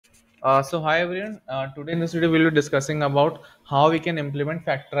Hi everyone. Today in this video we'll be discussing about how we can implement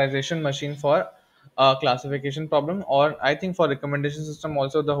factorization machine for a classification problem, or I think for recommendation system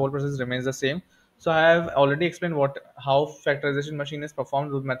also the whole process remains the same. So I have already explained how factorization machine is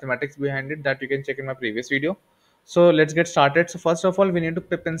performed with mathematics behind it that you can check in my previous video. So let's get started. So first of all we need to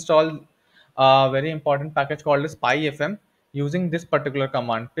pip install a very important package called as pyFM. Using this particular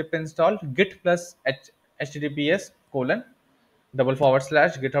command, pip install git plus https colon double forward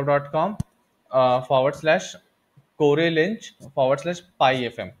slash github.com forward slash core lynch forward slash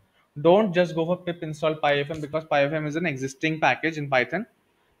pyfm. Don't just go for pip install pyfm because pyfm is an existing package in Python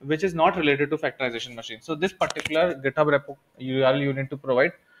which is not related to factorization machine. So this particular GitHub repo URL you need to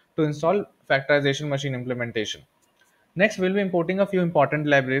provide to install factorization machine implementation. Next, we'll be importing a few important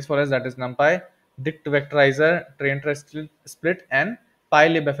libraries for us, that is NumPy, dict vectorizer, train trace split, and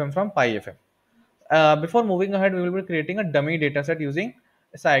pylibfm from pyfm. Before moving ahead, we will be creating a dummy dataset using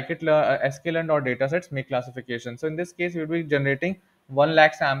sklearn or datasets make classification. So in this case, we will be generating 1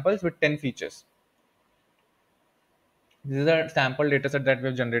 lakh samples with 10 features. This is a sample dataset that we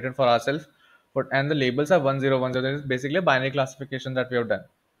have generated for ourselves, and the labels are 1010. That is basically a binary classification that we have done.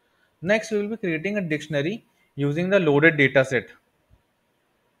 Next, we will be creating a dictionary using the loaded dataset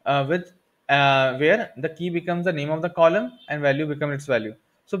with where the key becomes the name of the column and value becomes its value.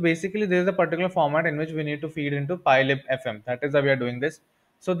 So basically, there is a particular format in which we need to feed into pylib.fm. That is why we are doing this.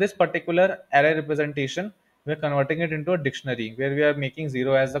 So this particular array representation, we are converting it into a dictionary where we are making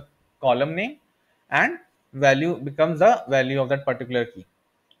 0 as the column name and value becomes the value of that particular key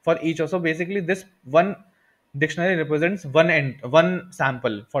for each. So basically, this one dictionary represents one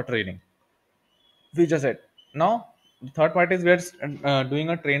sample for training feature set. Now, the third part is we are doing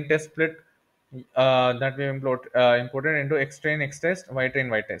a train test split that we imported into xtrain xtest, ytrain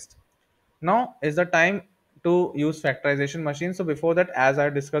ytest. Now is the time to use factorization machine. So before that, as I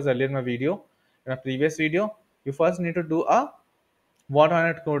discussed earlier in a previous video, you first need to do a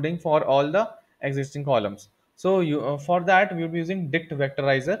one-hot coding for all the existing columns. So you for that we will be using dict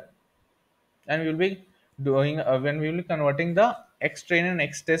vectorizer, and we will be doing when we will be converting the x train and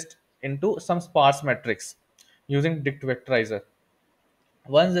x test into some sparse metrics using dict vectorizer.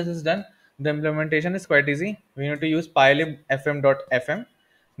 Once this is done, the implementation is quite easy. We need to use pylib.fm.fm.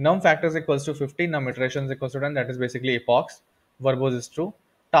 Num factors equals to 50, num iterations equals to 10. That is basically epochs. Verbose is true.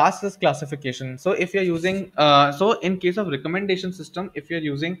 Task is classification. So if you're using, so in case of recommendation system, if you're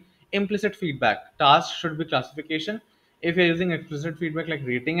using implicit feedback, task should be classification. If you're using explicit feedback like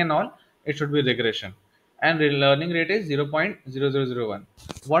rating and all, it should be regression. And learning rate is 0.0001.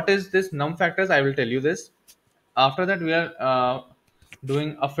 What is this num factors? I will tell you this. After that, we are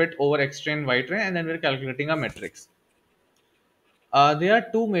doing a fit over x train y train, and then we're calculating our metrics. There are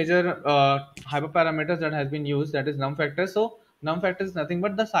two major hyperparameters that has been used, that is num factors. So num factor is nothing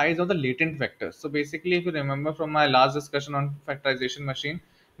but the size of the latent vectors. So basically, if you remember from my last discussion on factorization machine,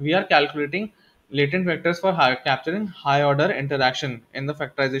 we are calculating latent vectors for capturing high order interaction in the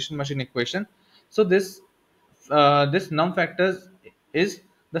factorization machine equation. So this num factors is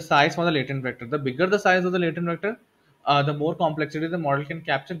the size for the latent vector. The bigger the size of the latent vector, the more complexity the model can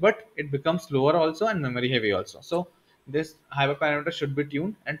capture, but it becomes slower also and memory heavy also. So this hyperparameter should be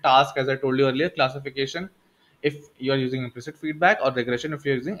tuned. And task, as I told you earlier, classification if you are using implicit feedback, or regression if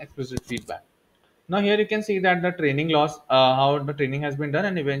you are using explicit feedback. Now here you can see that the training loss, how the training has been done,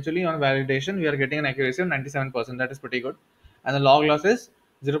 and eventually on validation we are getting an accuracy of 97%. That is pretty good, and the log loss is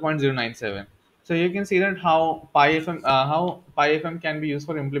 0.097. So you can see that how pyfm can be used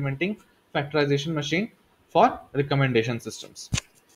for implementing factorization machine for recommendation systems.